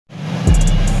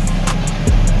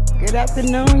Good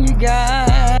afternoon, you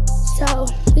guys. So,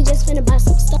 we just finna buy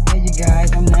some stuff. Hey, you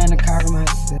guys, I'm now in the car with my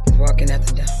sister. Walking out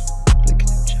the door. Look at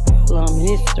that. Long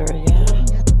history, yeah.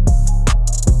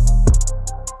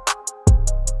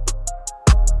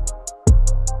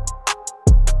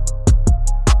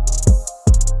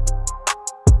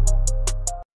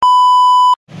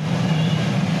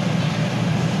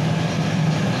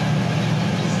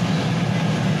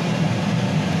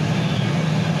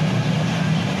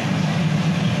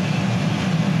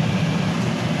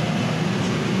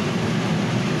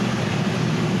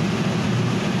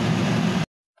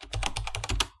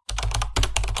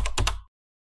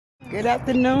 Good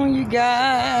afternoon, you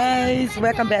guys.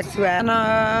 Welcome back to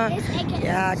Anna.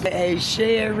 Yeah, aka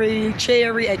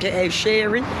Cherry, aka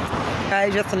Sherry.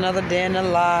 Guys, just another day in the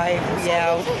life. We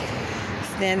out,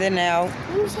 standing out.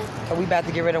 So we about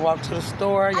to get ready to walk to the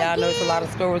store. Y'all know it's a lot of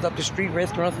stores up the street,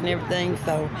 restaurants and everything.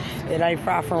 So it ain't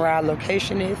far from where our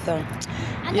location is. So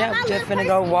yeah, we just finna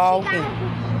go walk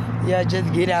and yeah,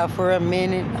 just get out for a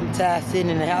minute. I'm tired sitting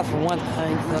in the house for one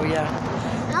thing. So yeah.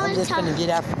 I'm just gonna get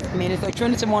out for a minute. So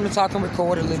Trinity wanted to talk and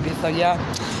record a little bit. So yeah,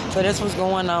 so that's what's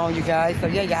going on, you guys. So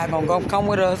yeah, y'all gonna go come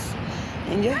with us.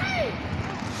 And yeah.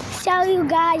 So you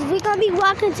guys, we're gonna be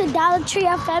walking to Dollar Tree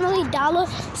or Family Dollar.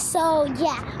 So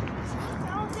yeah.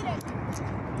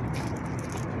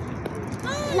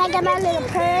 And I got my little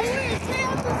purse.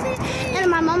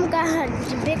 And my mom got her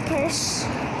big purse.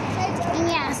 And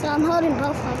yeah, so I'm holding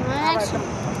both of them. Actually.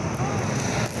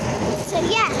 So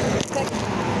yeah.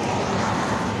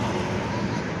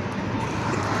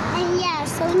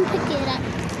 So let me pick it up.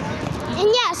 And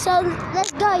yeah, so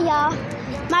let's go, y'all.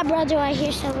 My brother right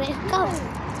here, so let's go.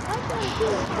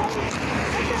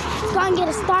 Go and get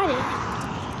it started,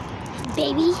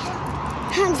 baby.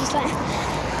 I'm just like,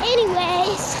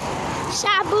 anyways,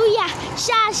 shabuya,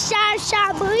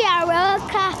 shabuya,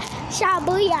 roka,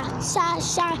 shabuya,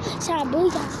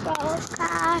 shabuya,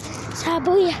 roka,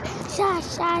 shabuya,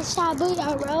 shabuya,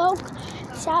 roka,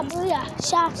 shabuya,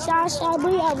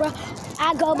 shabuya, roka.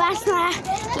 I go by slime,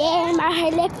 yeah, my hair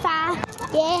look fine,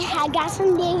 yeah, I got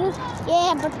some niggas,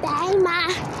 yeah, but that ain't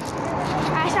mine.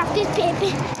 I shot this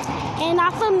pimpin', and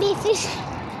off of Memphis,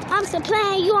 I'm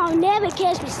supplying, you won't never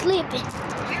catch me slipping.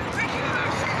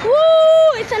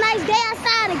 Woo, it's a nice day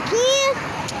outside again,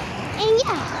 and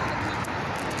yeah.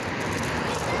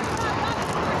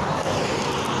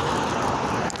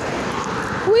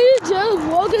 We just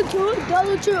walking to a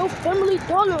Dollar Tree or Family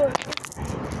Dollar.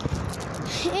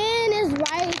 And it's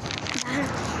right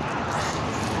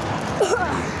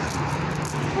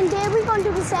and then we're gonna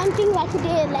do the same thing like we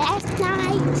did last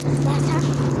time.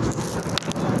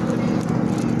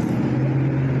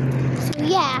 So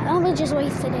yeah, I'm gonna just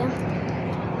wait for them.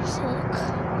 So look,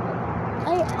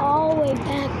 they're all the way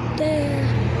back there.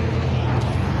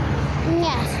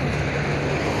 Yes.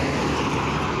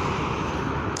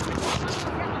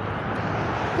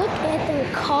 Look at the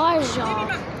cars, y'all.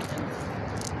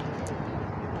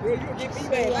 We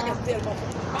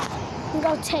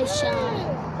go Tayshawn.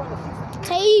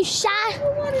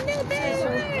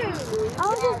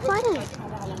 Oh, that's funny.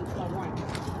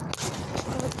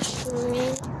 Go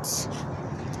Trent.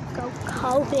 Go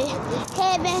Kobe.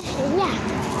 Heaven. And yeah.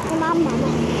 And my mama.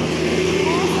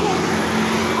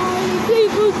 All the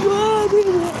people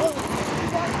driving.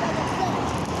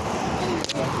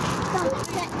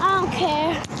 I don't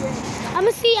care. I'm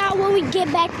gonna see y'all when we get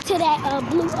back to that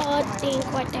blue thing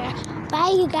right there.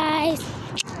 Bye, you guys.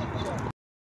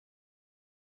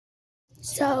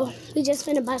 So we just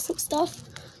finna buy some stuff.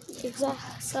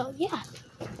 So yeah,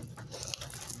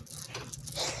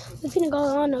 we finna go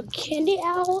on a candy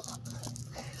owl.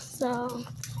 So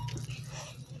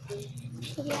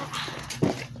yeah,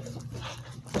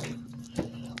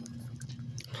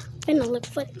 finna look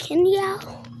for the candy owl.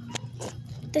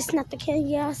 This is not the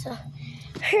candy owl, so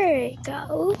here we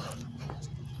go.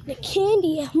 The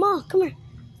candy, Mom, come here.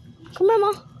 Come here,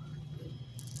 Mom.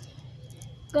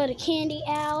 Go to Candy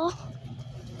Owl.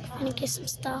 I'm gonna get some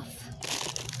stuff.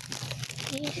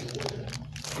 Yeah.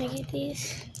 I get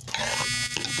these.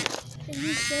 And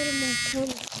you said them on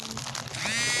camera.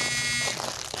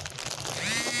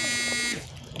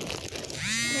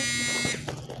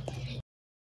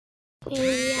 And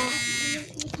yeah,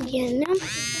 getting them.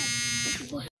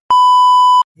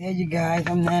 Yeah, you guys,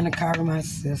 I'm now in the car with my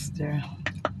sister.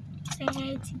 Say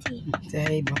hey to T. Say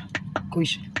hey, bro.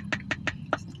 Kusha.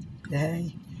 Say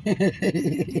hey.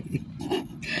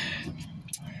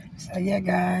 So yeah,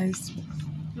 guys.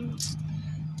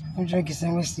 I'm drinking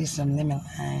some whiskey, some lemon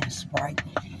lime Sprite.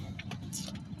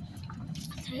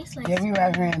 Tastes like yeah, we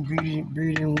right here in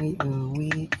breeding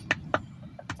weed.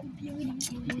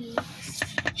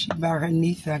 She bought her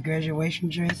niece a graduation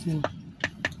dress, and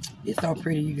it's so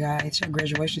pretty, you guys. Her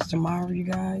graduation's tomorrow, you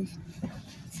guys.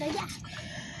 So yeah.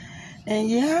 And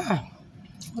yeah,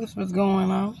 that's what's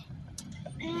going on.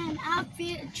 And our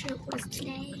field trip was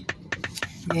today.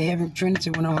 Yeah, having Trinity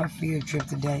went on her field trip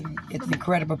today. It's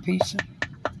incredible pizza.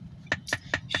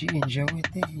 She enjoyed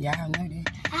that. Y'all know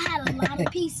that. I had a lot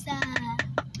of pizza.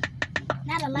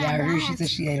 Not a lot. Yeah, I but heard she said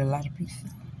she ate a lot of pizza.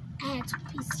 I had 2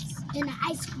 pieces and the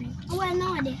ice cream. Oh, well,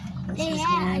 no, I didn't.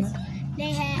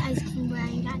 They had ice cream, but I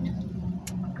ain't got nothing.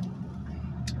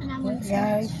 And I went to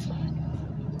guys.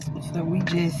 So we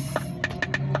just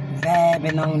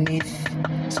vibing on this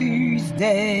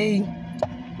Tuesday.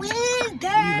 Wednesday.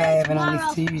 We vibing on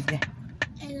this Tuesday.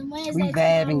 We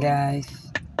vibing, guys.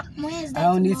 Wednesday.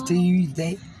 On this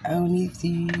Tuesday. On this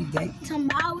Tuesday.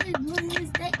 Tomorrow is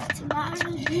Wednesday. Tomorrow is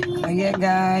Wednesday. So yeah,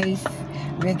 guys.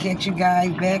 We'll catch you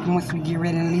guys back once we get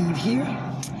ready to leave here.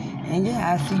 And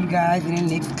yeah, I'll see you guys in the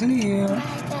next clip.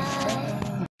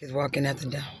 He's walking out the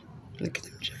door. Look at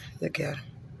him, John. Look at him.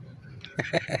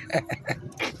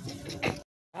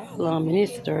 I love me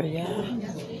this story, y'all.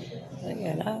 They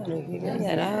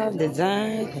got all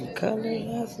designs and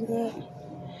colors.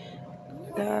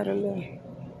 Look at all the little.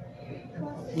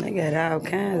 They got all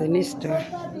kinds in this store.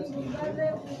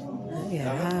 They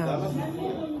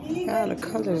got all the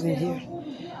colors in here.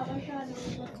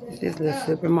 This little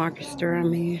supermarket store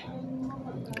I'm in.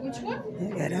 Which one? They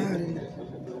got all of them.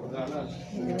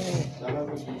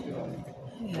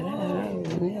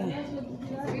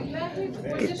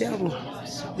 Look at that one.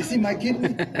 You see my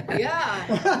kidney?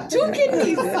 Yeah. 2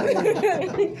 kidneys. Look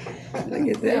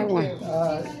at that one.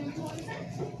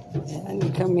 I need to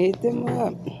come hit them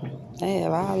up. They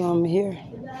have all of them here.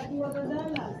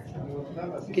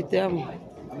 Look at that one.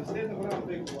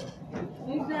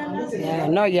 Yeah, I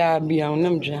know y'all be on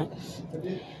them jumps.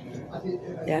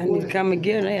 Y'all need to come and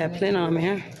get them. They have plenty of them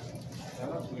here.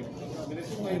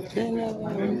 Plenty of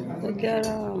them. Look at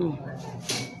them.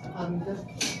 I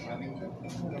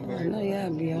know y'all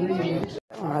be on them jumps.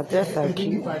 Oh, that's so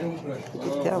cute. Look at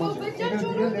that one.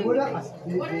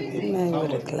 Man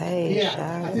with a glass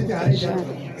shot.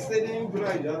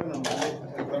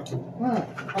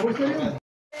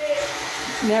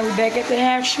 Now we're back at the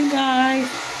house, you guys.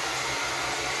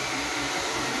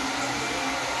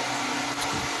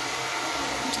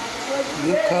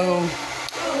 Good cold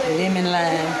lemon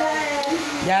lime.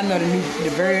 Y'all know the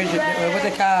version, what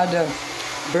they call the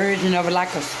version of it,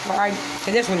 like a Sprite.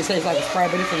 So that's what it says, like a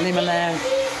Sprite, but it's a lemon lime.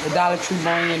 The Dollar Tree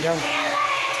brand though.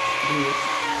 Yeah.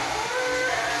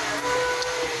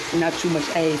 Not too much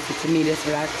ice, but to me that's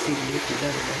what I can see the difference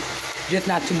of it. Just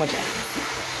not too much ice.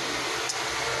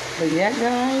 But yeah,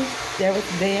 guys, that was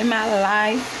the day in my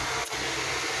life.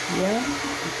 Yeah.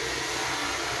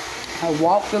 I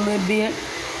walked a little bit.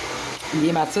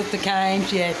 Yeah, my sister came.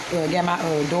 She had got my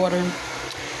daughter,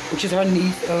 which is her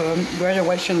niece,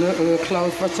 graduation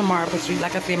clothes for tomorrow. But she,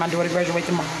 like I said, my daughter graduates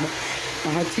tomorrow.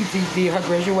 And her TT did her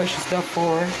graduation stuff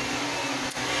for her.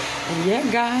 And yeah,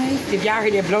 guys, if y'all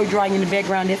hear that blow dryer in the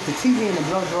background, that's the TV and the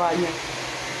blow dryer.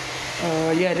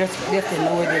 Yeah, that's the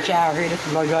noise that y'all heard. That's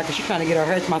the blow dryer, because she's trying to get her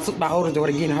hair. My older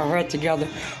daughter getting her hair together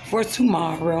for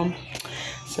tomorrow.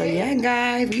 So yeah,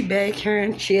 guys, we back here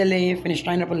and chilling, finna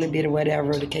straighten up a little bit or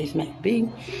whatever the case may be.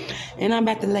 And I'm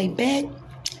about to lay back,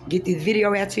 get this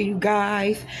video out to you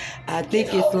guys. I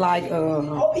think it's like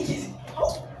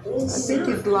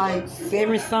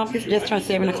 7 something, just turned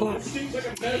 7 o'clock.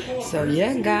 So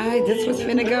yeah, guys, this was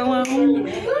finna go on.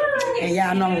 And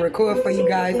y'all know I'm gonna record for you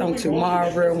guys on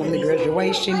tomorrow on the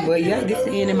graduation. But yeah, this is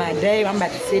the end of my day. I'm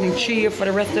about to sit and chill for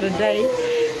the rest of the day.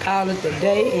 Call it the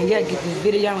day, and yeah, get this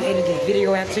video and edit this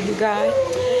video out to you guys.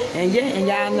 And yeah, and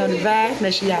y'all know the vibes.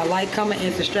 Make sure y'all like, comment,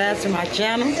 and subscribe to my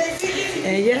channel.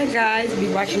 And yeah, guys, be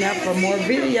watching out for more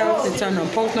videos and turn on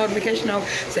post notification on,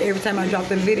 so every time I drop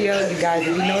a video, you guys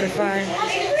will be notified.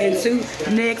 Into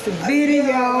next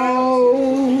video.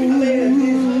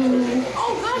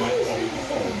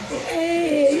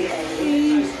 Hey.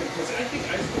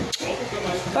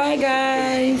 Bye,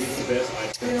 guys.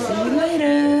 See you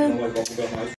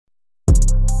later.